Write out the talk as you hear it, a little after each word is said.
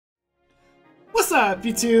What's up,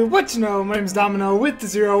 YouTube? What you know? My name's Domino with the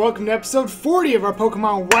Zero. Welcome to episode 40 of our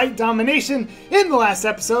Pokemon White Domination. In the last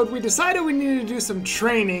episode, we decided we needed to do some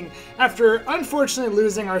training after unfortunately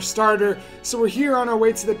losing our starter. So we're here on our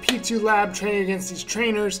way to the P2 lab training against these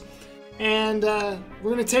trainers. And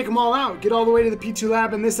we're going to take them all out, get all the way to the P2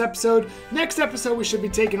 lab in this episode. Next episode, we should be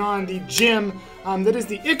taking on the gym. That is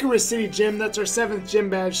the Icarus City gym. That's our 7th gym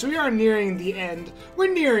badge. So we are nearing the end.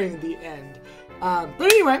 We're nearing the end. But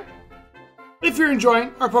anyway, if you're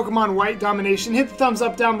enjoying our Pokemon White Domination, hit the thumbs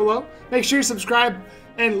up down below. Make sure you subscribe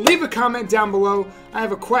and leave a comment down below. I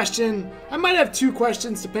have a question. I might have 2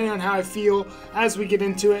 questions depending on how I feel as we get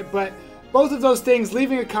into it. But both of those things,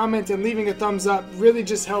 leaving a comment and leaving a thumbs up, really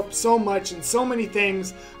just help so much and so many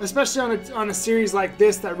things, especially on a series like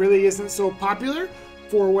this that really isn't so popular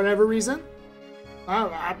for whatever reason.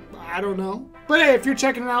 I don't know. But hey, if you're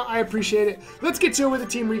checking it out, I appreciate it. Let's get to it with a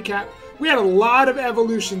team recap. We had a lot of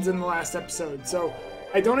evolutions in the last episode, so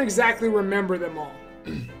I don't exactly remember them all.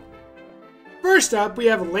 First up, we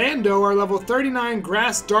have Lando, our level 39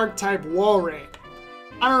 Grass Dark type Walrein.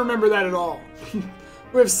 I don't remember that at all.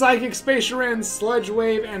 We have Psychic Spaceran, Sludge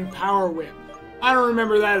Wave, and Power Whip. I don't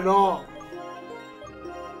remember that at all.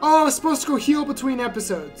 Oh, I was supposed to go heal between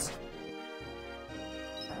episodes.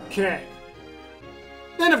 Okay.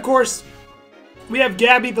 Then, of course, we have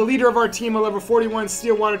Gabby, the leader of our team, a level 41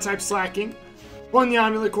 Steel Water type Slacking. On the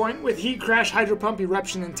Amulet Coin with Heat Crash, Hydro Pump,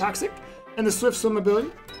 Eruption, and Toxic, and the Swift Swim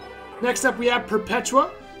ability. Next up, we have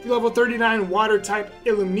Perpetua, the level 39 Water type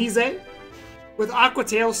Illumise, with Aqua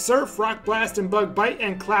Tail, Surf, Rock Blast, and Bug Bite,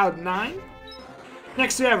 and Cloud 9.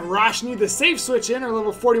 Next, we have Roshni, the safe switch in, our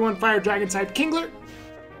level 41 Fire Dragon type Kingler,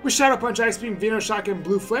 with Shadow Punch, Ice Beam, Venoshock, and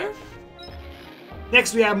Blue Flare.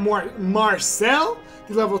 Next, we have Marcel,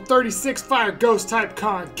 the level 36 Fire Ghost type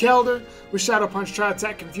Conkeldurr, with Shadow Punch, Tri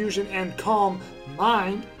Attack, Confusion, and Calm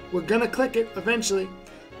Mind. We're gonna click it eventually.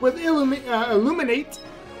 With Illuminate.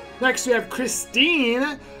 Next, we have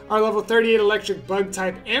Christine, our level 38 Electric Bug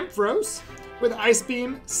type Ampharos, with Ice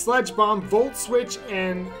Beam, Sludge Bomb, Volt Switch,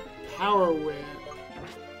 and Power Whip.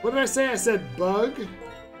 What did I say? I said Bug.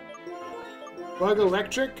 Bug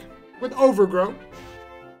Electric with Overgrow.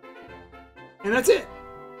 And that's it.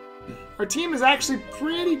 Our team is actually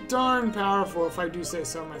pretty darn powerful, if I do say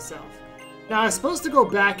so myself. Now, I was supposed to go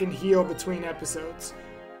back and heal between episodes.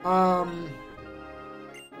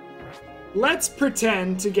 Let's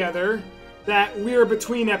pretend together that we are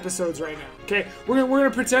between episodes right now, okay? We're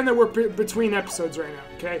gonna pretend that we're between episodes right now,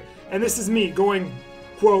 okay? And this is me going,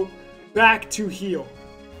 quote, back to heal.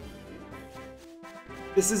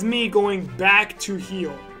 This is me going back to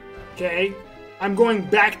heal, okay? I'm going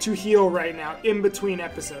back to heal right now, in between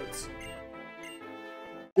episodes.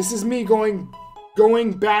 This is me going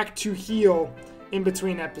back to heal in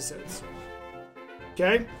between episodes.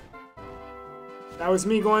 Okay? That was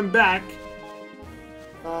me going back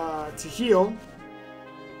to heal.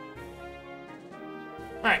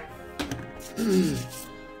 Alright.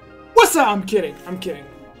 What's up? I'm kidding. I'm kidding.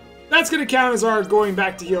 That's going to count as our going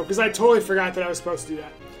back to heal, because I totally forgot that I was supposed to do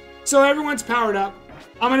that. So everyone's powered up.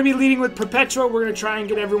 I'm going to be leading with Perpetua. We're going to try and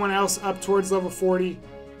get everyone else up towards level 40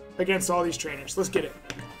 against all these trainers. Let's get it.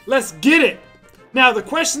 Let's get it! Now, the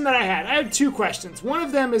question that I had 2 questions. One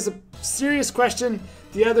of them is a serious question.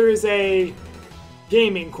 The other is a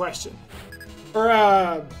gaming question. Or,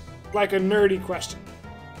 like a nerdy question.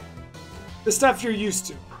 The stuff you're used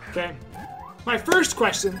to, okay? My first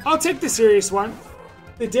question, I'll take the serious one.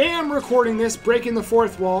 The day I'm recording this, breaking the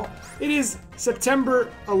 4th wall, it is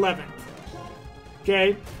September 11th.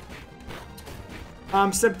 Okay?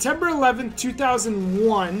 September 11th,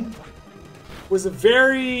 2001 was a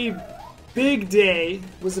very big day,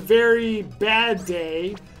 was a very bad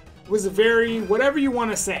day, was a very whatever you want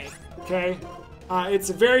to say, okay? It's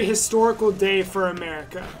a very historical day for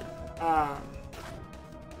America.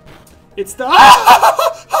 It's the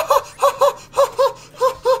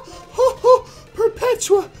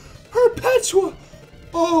Perpetua! Perpetua!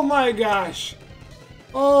 Oh my gosh!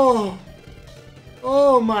 Oh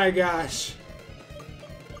my gosh!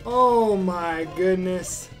 Oh my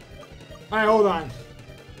goodness! Alright, hold on.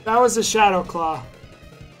 That was a Shadow Claw.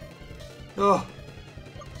 Oh.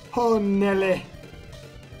 Oh, Nelly.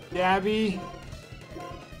 Gabby.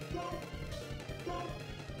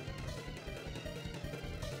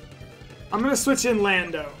 I'm gonna switch in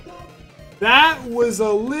Lando. That was a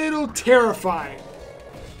little terrifying.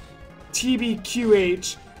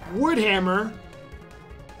 TBQH. Woodhammer.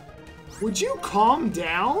 Would you calm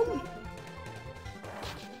down?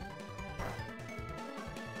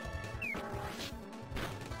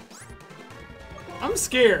 I'm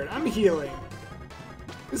scared. I'm healing.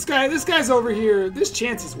 This guy's over here. This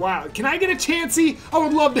Chansey's wild. Can I get a Chansey? I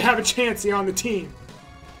would love to have a Chansey on the team.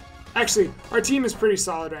 Actually, our team is pretty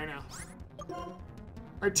solid right now.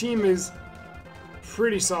 Our team is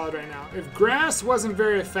pretty solid right now. If Grass wasn't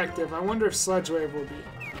very effective, I wonder if Sludge Wave will be.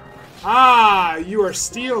 Ah, you are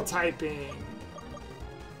Steel typing.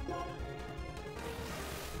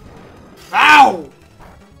 Ow!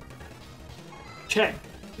 Okay,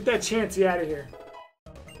 get that Chansey out of here.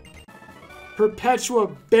 Perpetua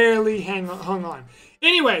barely hung on.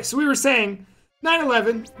 Anyway, so we were saying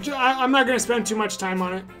 9/11. I'm not going to spend too much time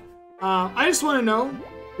on it. I just want to know,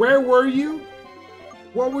 where were you?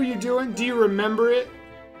 What were you doing? Do you remember it?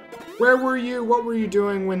 Where were you? What were you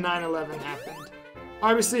doing when 9/11 happened?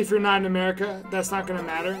 Obviously, if you're not in America, that's not going to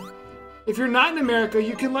matter. If you're not in America,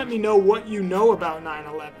 you can let me know what you know about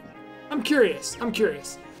 9/11. I'm curious. I'm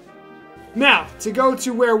curious. Now, to go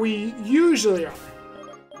to where we usually are.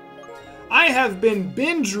 I have been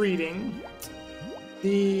binge reading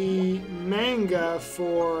the manga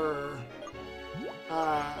for...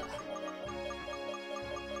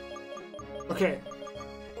 okay.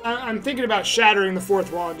 I'm thinking about shattering the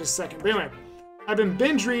fourth wall in just a second. But anyway, I've been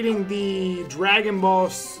binge reading the Dragon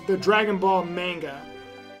Ball manga,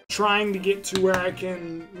 trying to get to where I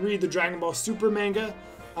can read the Dragon Ball Super manga,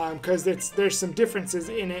 because there's some differences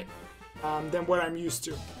in it than what I'm used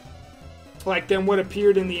to, like than what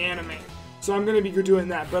appeared in the anime. So I'm going to be doing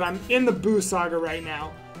that. But I'm in the Boo saga right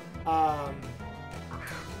now.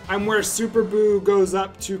 I'm where Super Boo goes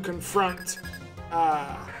up to confront.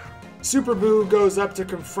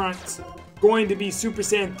 Going to be Super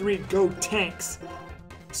Saiyan 3 Go Tanks.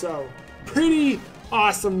 So, pretty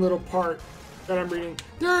awesome little part that I'm reading.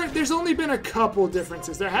 There's only been a couple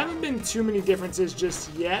differences. There haven't been too many differences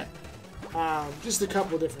just yet. Just a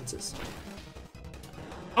couple differences.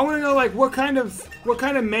 I want to know, like, what kind of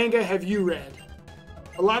manga have you read?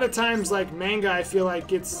 A lot of times, like, manga, I feel like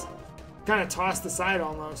gets kind of tossed aside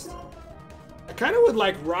almost. I kind of would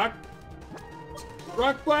like Rock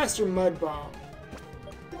Blast or Mud Bomb.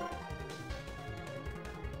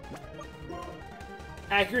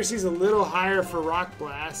 Accuracy's a little higher for Rock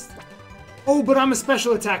Blast. Oh, but I'm a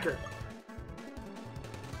special attacker.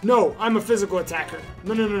 No, I'm a physical attacker.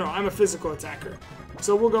 No, I'm a physical attacker.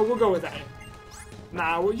 So we'll go with that.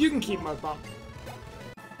 Nah, well, you can keep Mud Bomb.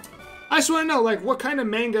 I just want to know, like, what kind of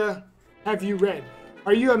manga have you read?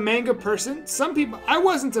 Are you a manga person? Some people... I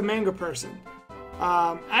wasn't a manga person.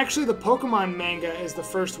 Actually, the Pokemon manga is the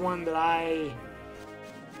first one that I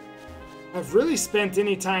have really spent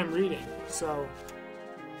any time reading. So,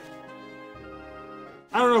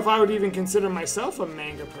 I don't know if I would even consider myself a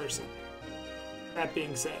manga person. That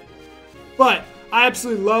being said. But, I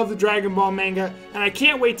absolutely love the Dragon Ball manga, and I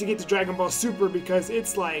can't wait to get to Dragon Ball Super because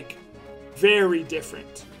it's, like, very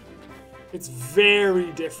different. It's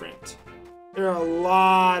very different. There are a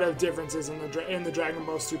lot of differences in the Dragon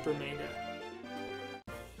Ball Super manga.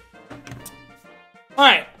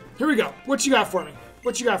 Alright, here we go. What you got for me?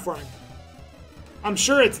 What you got for me? I'm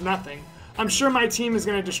sure it's nothing. I'm sure my team is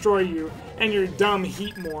going to destroy you and your dumb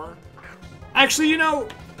Heatmore. Actually, you know,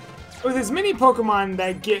 with as many Pokemon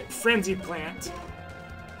that get Frenzy Plant,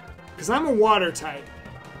 because I'm a water type,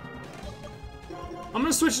 I'm going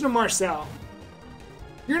to switch to Marcel.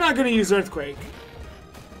 You're not going to use Earthquake.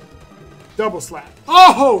 Double Slap.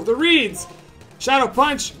 Oh, the reads! Shadow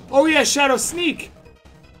Punch. Oh yeah, Shadow Sneak.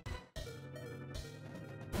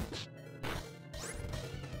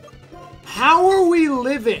 How are we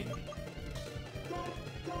living?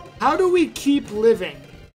 How do we keep living?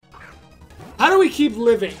 How do we keep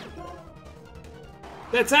living?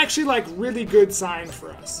 That's actually, like, really good sign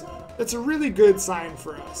for us. That's a really good sign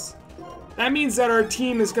for us. That means that our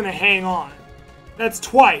team is going to hang on. That's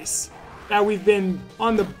twice that we've been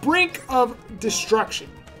on the brink of destruction.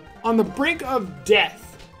 On the brink of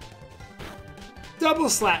death. Double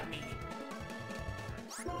Slap me.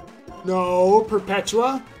 No,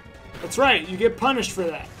 Perpetua. That's right, you get punished for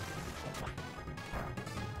that.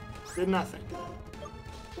 Did nothing.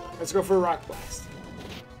 Let's go for a Rock Blast.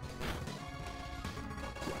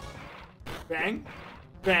 Bang,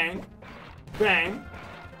 bang, bang,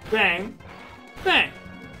 bang, bang.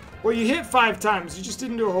 Well, you hit 5 times. You just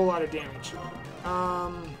didn't do a whole lot of damage.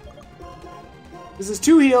 This is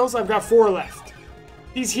 2 heals. I've got 4 left.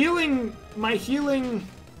 He's healing... My healing...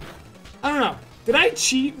 I don't know. Did I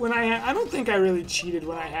cheat when I had... I don't think I really cheated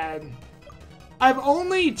when I had... I've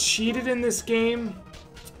only cheated in this game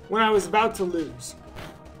when I was about to lose.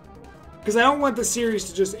 Because I don't want the series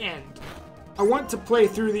to just end. I want to play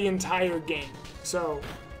through the entire game. So,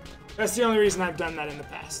 that's the only reason I've done that in the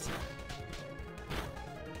past.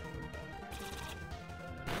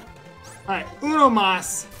 Alright, uno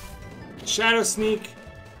mas. Shadow Sneak.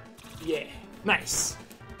 Yeah, nice.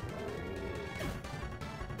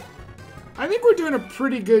 I think we're doing a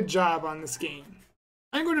pretty good job on this game.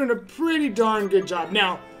 I think we're doing a pretty darn good job.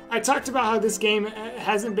 Now, I talked about how this game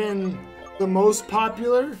hasn't been the most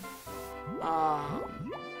popular,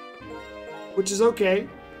 which is okay.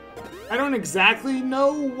 I don't exactly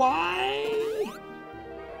know why,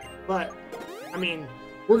 but I mean,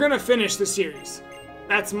 we're gonna finish the series.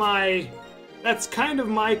 That's kind of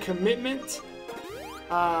my commitment.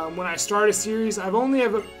 When I start a series, I've only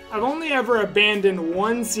ever abandoned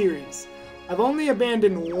one series. I've only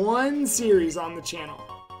abandoned one series on the channel.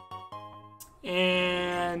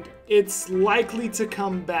 And it's likely to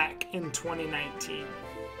come back in 2019.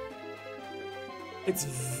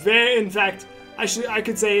 In fact, I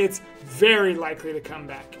could say it's very likely to come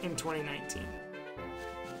back in 2019.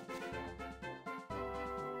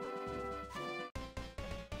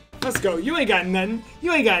 Let's go. You ain't got nothing.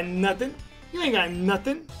 You ain't got nothing. You ain't got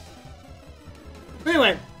nothing.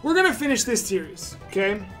 Anyway, we're gonna finish this series,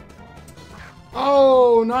 okay?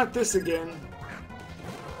 Oh, not this again.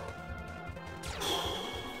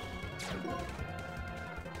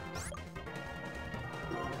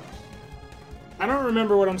 I don't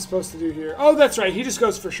remember what I'm supposed to do here. Oh, that's right. He just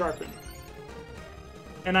goes for Sharpen.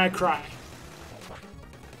 And I cry.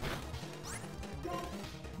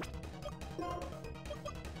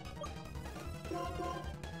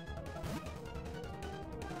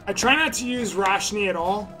 I try not to use Roshni at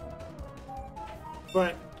all,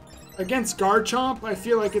 but against Garchomp, I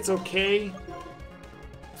feel like it's okay.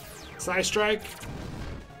 Psy Strike.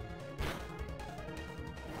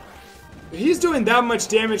 If he's doing that much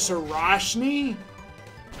damage to Roshni.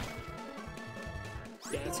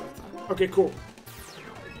 Yeah, that's what I thought. Okay, cool.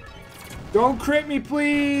 Don't crit me,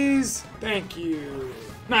 please. Thank you.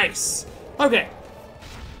 Nice. Okay.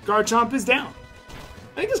 Garchomp is down.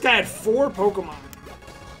 I think this guy had 4 Pokemon.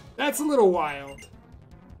 That's a little wild.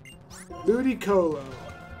 Ludicolo.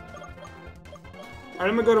 Alright,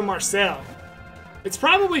 I'm gonna go to Marcel. It's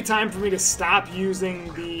probably time for me to stop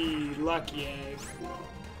using the Lucky Egg.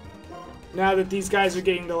 Now that these guys are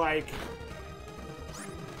getting to, like...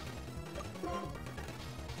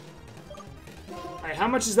 Alright, how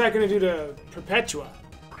much is that gonna do to Perpetua?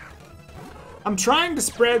 I'm trying to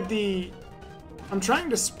spread the... I'm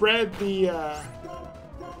trying to spread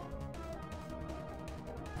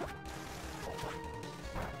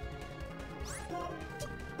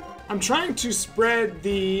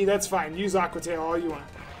the, that's fine, use Aqua Tail all you want.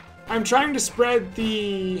 I'm trying to spread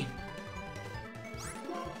the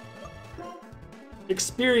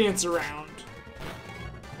experience around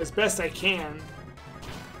as best I can.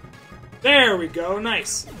 There we go,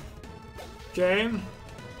 nice. Okay.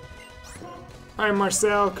 Alright,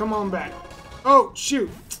 Marcel, come on back. Oh, shoot.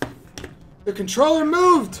 The controller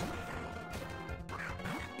moved!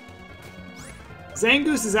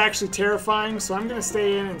 Zangoose is actually terrifying, so I'm gonna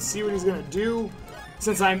stay in and see what he's gonna do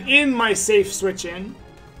since I'm in my safe switch in.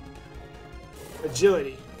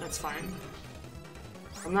 Agility, that's fine.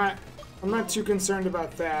 I'm not too concerned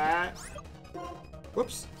about that.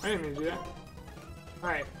 Whoops, I didn't mean to do that.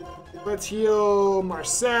 Alright, let's heal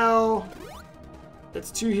Marcel.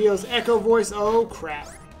 That's 2 heals. Echo Voice, oh crap.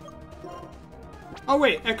 Oh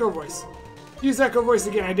wait, Echo Voice. Use Echo Voice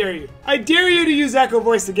again, I dare you. I dare you to use Echo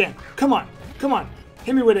Voice again. Come on. Come on,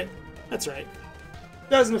 hit me with it. That's right.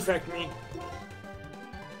 Doesn't affect me.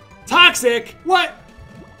 Toxic? What?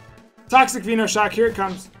 Toxic Venoshock, here it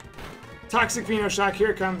comes. Toxic Venoshock,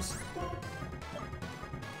 here it comes.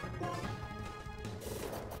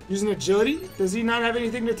 Using agility? Does he not have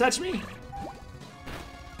anything to touch me?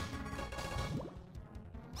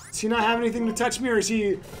 Does he not have anything to touch me, or is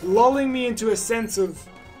he lulling me into a sense of...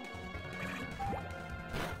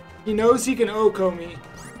 He knows he can Oko me.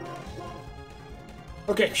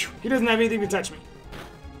 Okay, he doesn't have anything to touch me.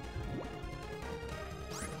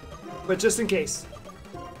 But just in case.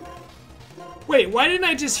 Wait, why didn't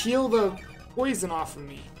I just heal the poison off of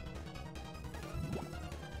me?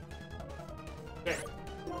 Okay.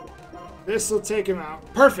 This'll take him out.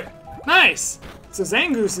 Perfect! Nice! So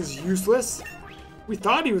Zangoose is useless. We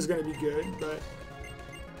thought he was gonna be good, but...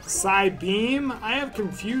 Psybeam? I have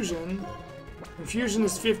Confusion. Confusion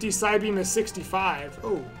is 50, Psybeam is 65.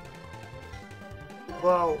 Oh.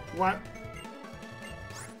 Well, what?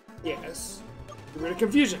 Yes. Get rid of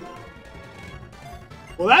Confusion.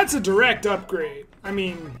 Well, that's a direct upgrade. I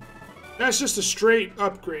mean, that's just a straight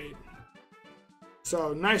upgrade.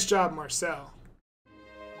 So, nice job, Marcel.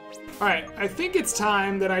 Alright, I think it's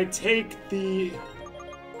time that I take the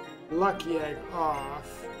Lucky Egg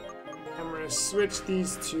off. I'm going to switch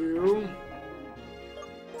these two.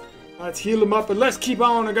 Let's heal him up and let's keep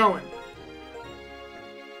on going.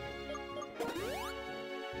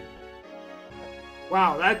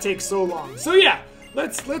 Wow, that takes so long. So yeah,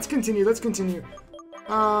 let's continue. Let's continue.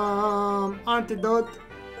 Antidote.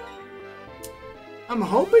 I'm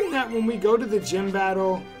hoping that when we go to the gym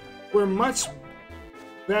battle, we're much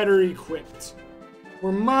better equipped.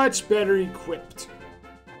 We're much better equipped.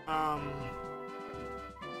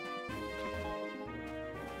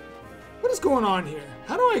 What is going on here?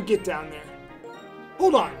 How do I get down there?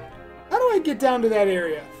 Hold on. How do I get down to that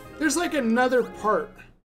area? There's like another part.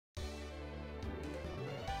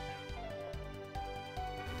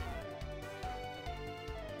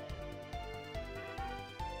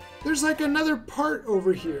 There's like another part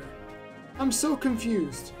over here. I'm so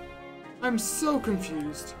confused. I'm so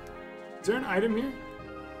confused. Is there an item here?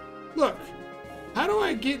 Look. How do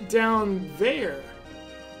I get down there?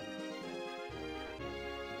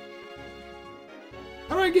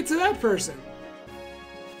 How do I get to that person?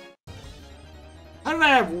 How did I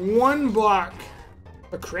have one block?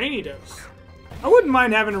 A Cranidos. I wouldn't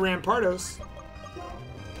mind having a Rampardos.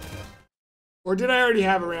 Or did I already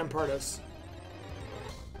have a Rampardos?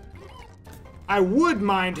 I would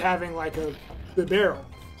mind having like the barrel.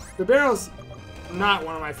 The barrel's not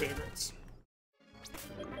one of my favorites.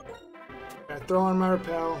 Gotta throw on my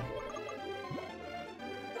repel.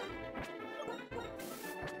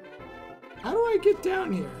 How do I get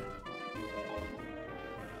down here?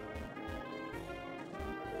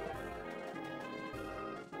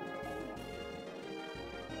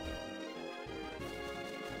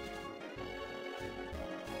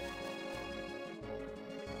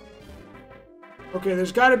 Okay,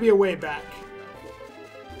 there's got to be a way back.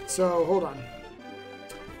 So, hold on.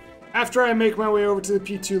 After I make my way over to the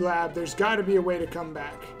P2 lab, there's got to be a way to come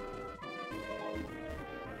back.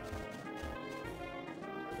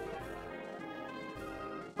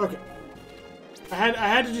 Okay. I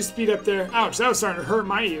had to just speed up there. Ouch, that was starting to hurt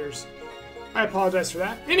my ears. I apologize for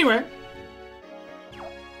that. Anyway,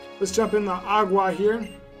 let's jump in the Agua here.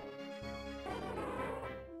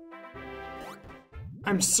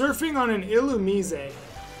 I'm surfing on an Illumise.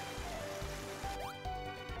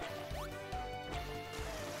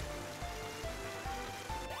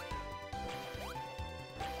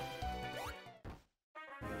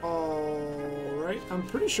 Alright, I'm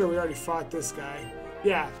pretty sure we already fought this guy.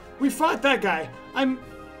 Yeah, we fought that guy. I'm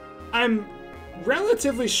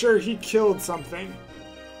relatively sure he killed something.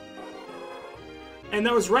 And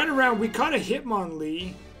that was right around, we caught a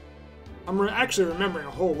Hitmonlee. I'm actually remembering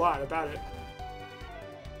a whole lot about it.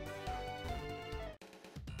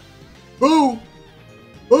 Boo!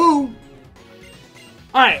 Boo!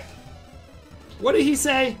 Alright. What did he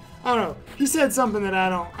say? I don't know. He said something that I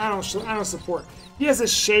don't support. He has a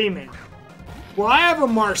Shaman. Well, I have a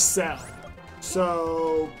Marcel.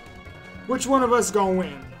 So, which one of us gonna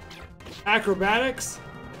win? Acrobatics?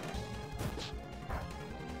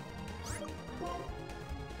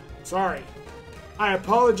 Sorry. I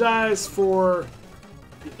apologize for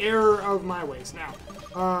the error of my ways. Now,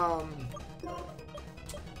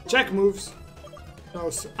 check moves.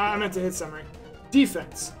 No, I meant to hit summary.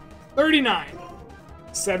 Defense. 39.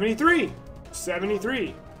 73.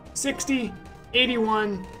 73. 60.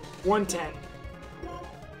 81. 110.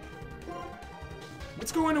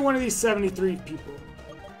 Let's go into one of these 73 people.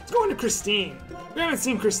 Let's go into Christine. We haven't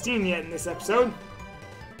seen Christine yet in this episode.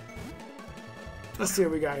 Let's see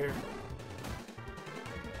what we got here.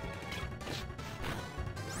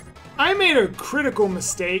 I made a critical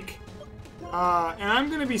mistake. And I'm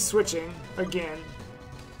going to be switching again.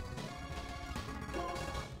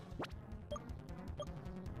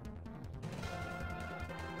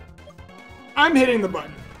 I'm hitting the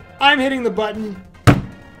button. I'm hitting the button.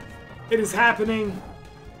 It is happening.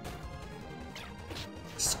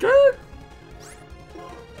 Skirt.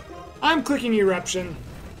 I'm clicking Eruption.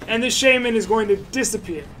 And this Shaman is going to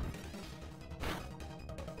disappear.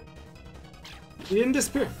 He didn't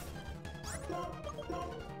disappear.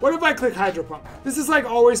 What if I click Hydro Pump? This is like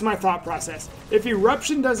always my thought process. If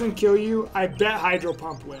Eruption doesn't kill you, I bet Hydro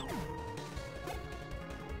Pump will.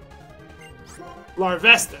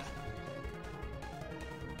 Larvesta.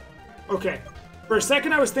 Okay. For a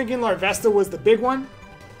second I was thinking Larvesta was the big one.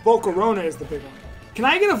 Volcarona is the big one. Can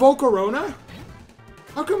I get a Volcarona?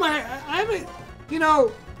 How come I haven't, you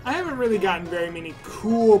know, I haven't really gotten very many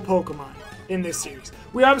cool Pokemon in this series.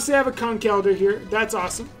 We obviously have a Conkeldurr here. That's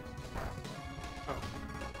awesome.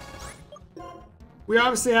 We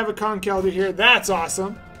obviously have a Conkeldurr here. That's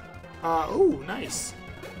awesome. Oh, nice.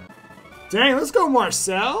 Dang, let's go,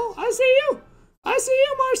 Marcel. I see you. I see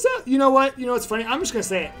you, Marcel. You know what? You know what's funny? I'm just going to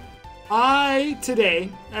say it. Today,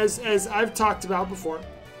 as I've talked about before,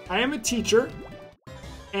 I am a teacher,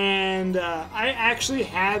 and I actually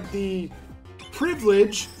had the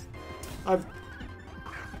privilege of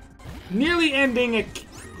nearly ending a...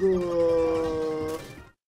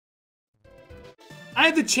 I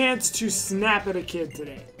had the chance to snap at a kid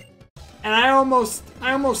today. And I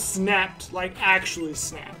almost snapped, like actually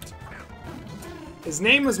snapped. His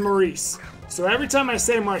name was Maurice. So every time I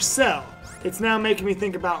say Marcel, it's now making me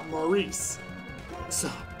think about Maurice.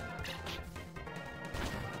 So...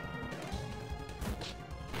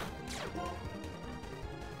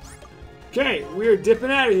 Okay, we are dipping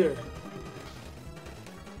out of here.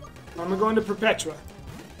 I'm gonna go into Perpetua.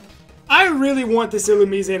 I really want this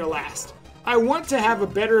Illumise to last. I want to have a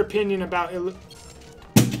better opinion about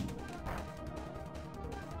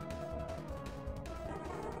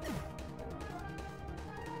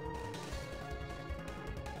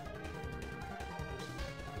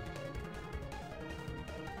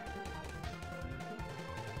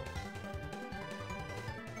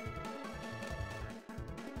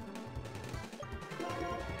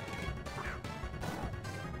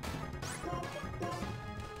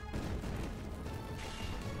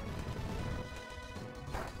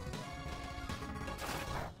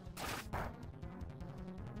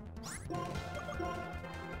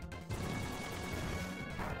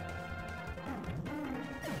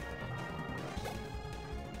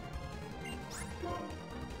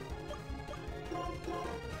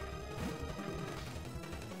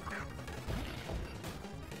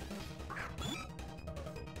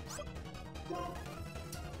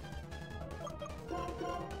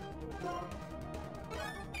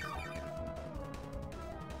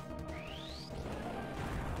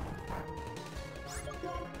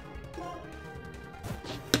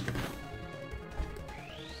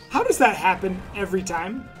How does that happen every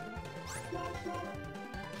time?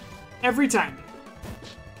 Every time.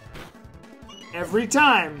 Every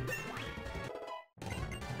time.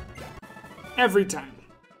 Every time.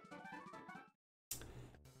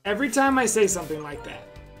 Every time I say something like that.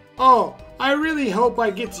 Oh, I really hope I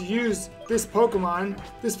get to use this Pokemon.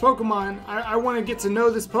 I want to get to know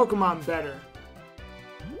this Pokemon better.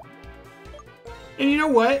 And you know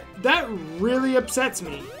what? That really upsets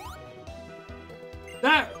me.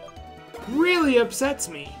 That really upsets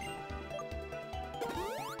me.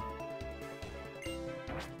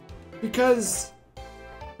 Because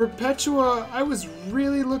Perpetua, I was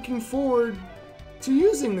really looking forward to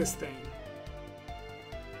using this thing.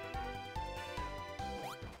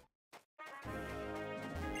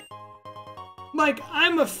 Like,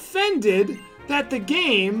 I'm offended that the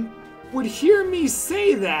game would hear me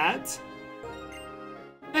say that,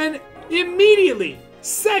 and immediately,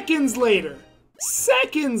 seconds later,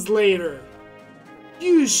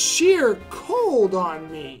 use sheer cold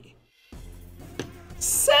on me.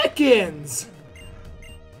 Seconds!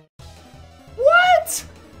 What?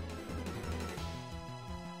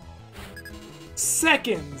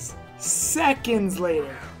 Seconds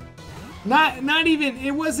later. Not even,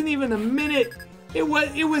 it wasn't even a minute. It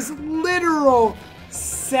was literal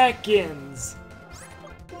seconds.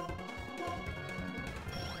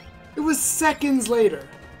 It was seconds later.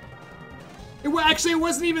 Actually, it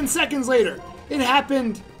wasn't even seconds later. It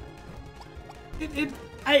happened.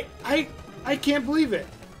 I can't believe it.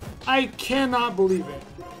 I cannot believe it.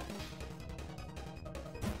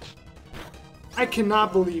 I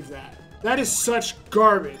cannot believe that. That is such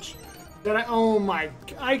garbage. That oh my,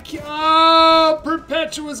 oh,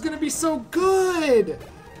 Perpetua's gonna be so good.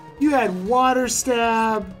 You had Water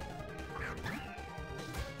Stab.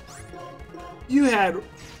 You had.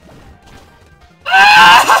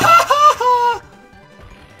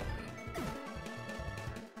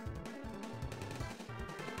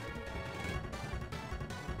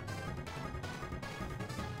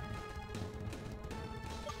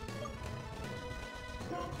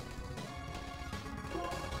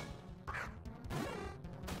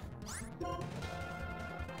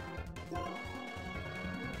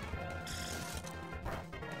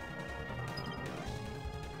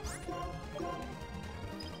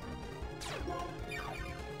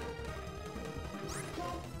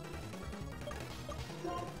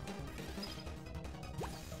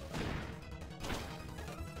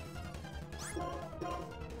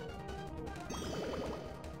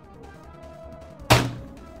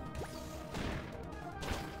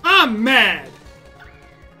 I'm mad.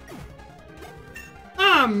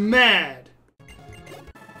 I'm mad.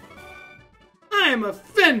 I am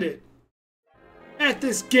offended at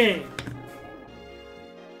this game.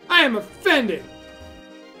 I am offended.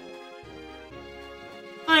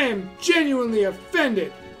 I am genuinely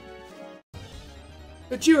offended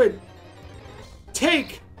that you would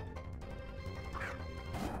take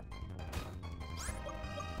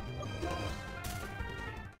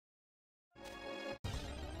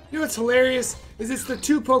You know what's hilarious? Is it's the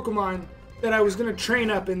 2 Pokemon that I was gonna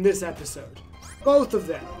train up in this episode. Both of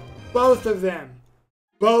them. Both of them.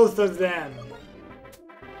 Both of them.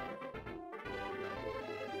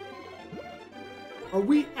 Are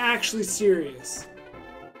we actually serious?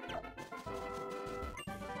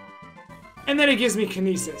 And then it gives me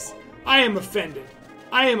Kinesis. I am offended.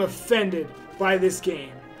 I am offended by this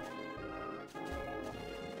game.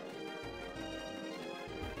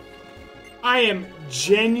 I am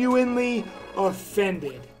genuinely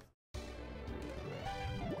offended.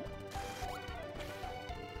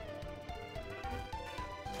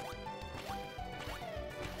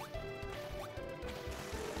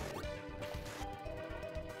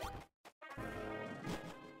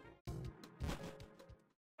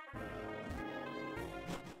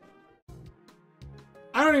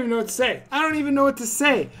 I don't even know what to say. I don't even know what to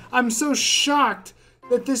say. I'm so shocked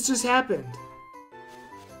that this just happened.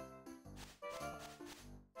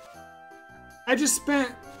 I just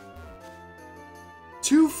spent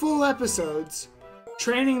 2 full episodes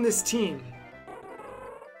training this team.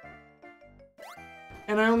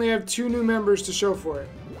 And I only have 2 new members to show for it.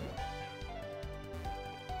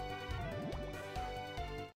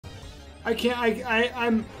 I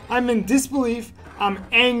can't, I'm in disbelief. I'm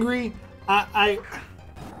angry.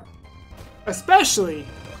 Especially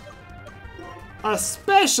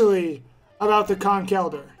about the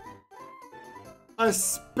Conkeldurr.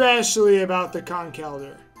 Especially about the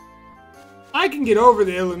Conkeldurr. I can get over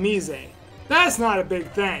the Illumise. That's not a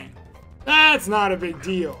big thing. That's not a big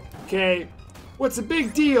deal, okay? What's a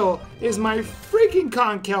big deal is my freaking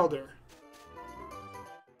Conkeldurr.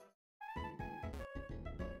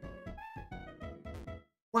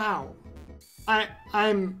 Wow.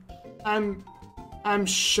 I'm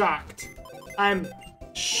shocked. I'm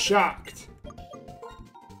shocked.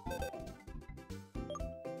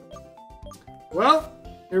 Well,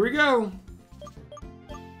 here we go.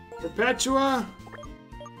 Perpetua.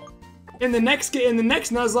 In the next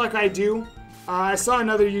Nuzlocke I do, I saw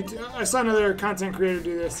another content creator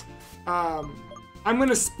do this. I'm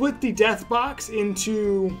gonna split the death box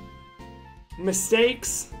into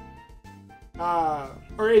mistakes,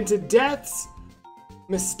 or into deaths,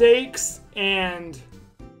 mistakes, and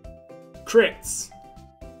crits.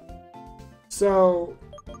 So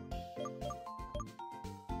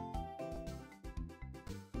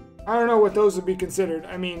I don't know what those would be considered.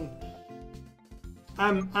 I mean,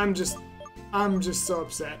 I'm just so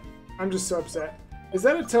upset. I'm just so upset. Is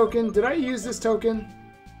that a token? Did I use this token?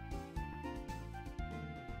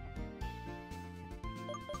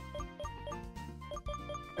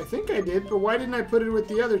 I think I did, but why didn't I put it with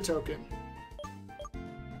the other token?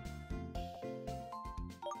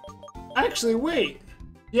 Actually, wait.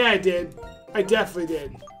 Yeah, I did. I definitely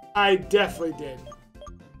did. I definitely did.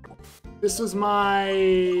 This was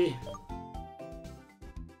my...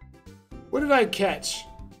 What did I catch?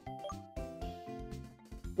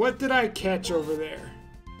 What did I catch over there?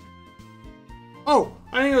 Oh,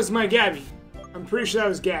 I think it was my Gabby. I'm pretty sure that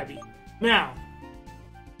was Gabby. Now,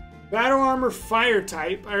 Battle Armor Fire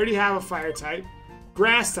type. I already have a Fire type.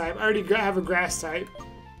 Grass type. I already have a Grass type.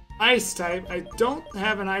 Ice type. I don't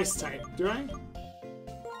have an Ice type. Do I?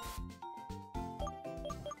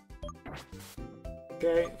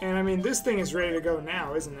 Okay, and I mean, this thing is ready to go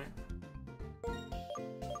now, isn't it?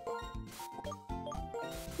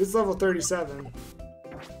 It's level 37.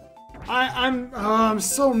 I'm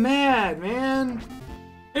so mad, man.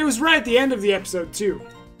 It was right at the end of the episode, too.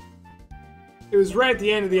 It was right at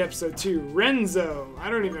the end of the episode, too. Renzo. I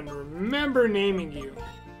don't even remember naming you.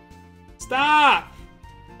 Stop!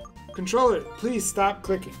 Controller, please stop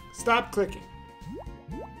clicking. Stop clicking.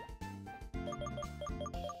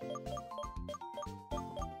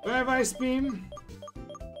 Do I have Ice Beam?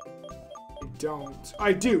 I don't.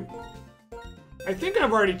 I do. I think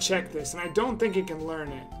I've already checked this, and I don't think it can learn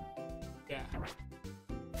it. Yeah.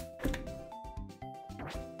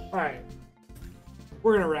 Alright.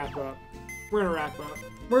 We're gonna wrap up. We're gonna wrap up.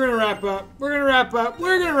 We're gonna wrap up. We're gonna wrap up.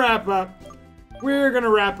 We're gonna wrap up. We're gonna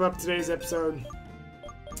wrap up today's episode.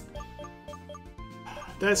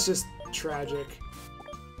 That's just tragic.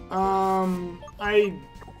 I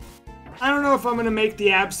don't know if I'm gonna make the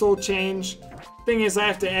Absol change. Thing is, I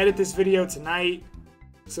have to edit this video tonight,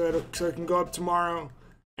 so it can go up tomorrow.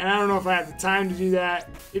 And I don't know if I have the time to do that.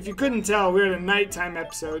 If you couldn't tell, we're at a nighttime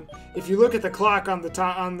episode. If you look at the clock on the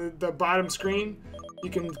top, on the bottom screen,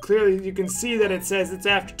 you can see that it says it's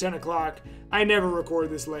after 10 o'clock. I never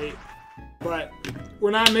record this late, but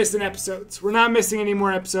we're not missing episodes. We're not missing any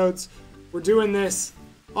more episodes. We're doing this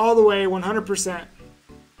all the way, 100%.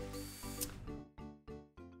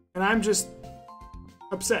 And I'm just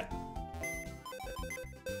upset.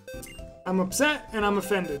 I'm upset and I'm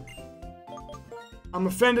offended. I'm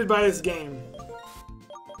offended by this game.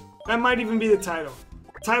 That might even be the title.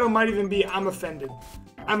 The title might even be I'm offended.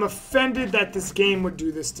 I'm offended that this game would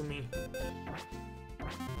do this to me.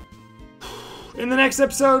 In the next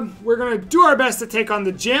episode, we're going to do our best to take on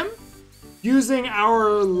the gym using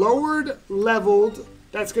our lowered leveled.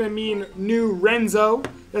 That's going to mean new Renzo.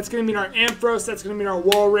 That's going to mean our Ampharos. That's going to mean our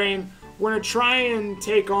Walrein. We're going to try and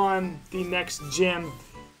take on the next gym.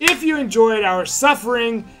 If you enjoyed our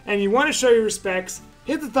suffering and you want to show your respects,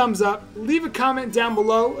 hit the thumbs up, leave a comment down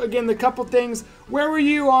below. Again, the couple things. Where were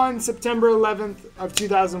you on September 11th of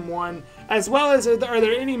 2001? As well as, are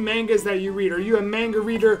there any mangas that you read? Are you a manga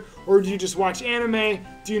reader, or do you just watch anime?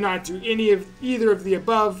 Do you not do either of the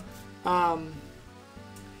above? And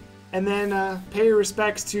then pay your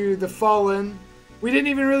respects to the Fallen. We didn't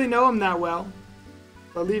even really know him that well,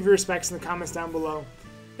 but leave your respects in the comments down below.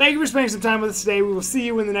 Thank you for spending some time with us today. We will see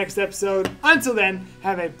you in the next episode. Until then,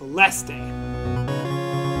 have a blessed day.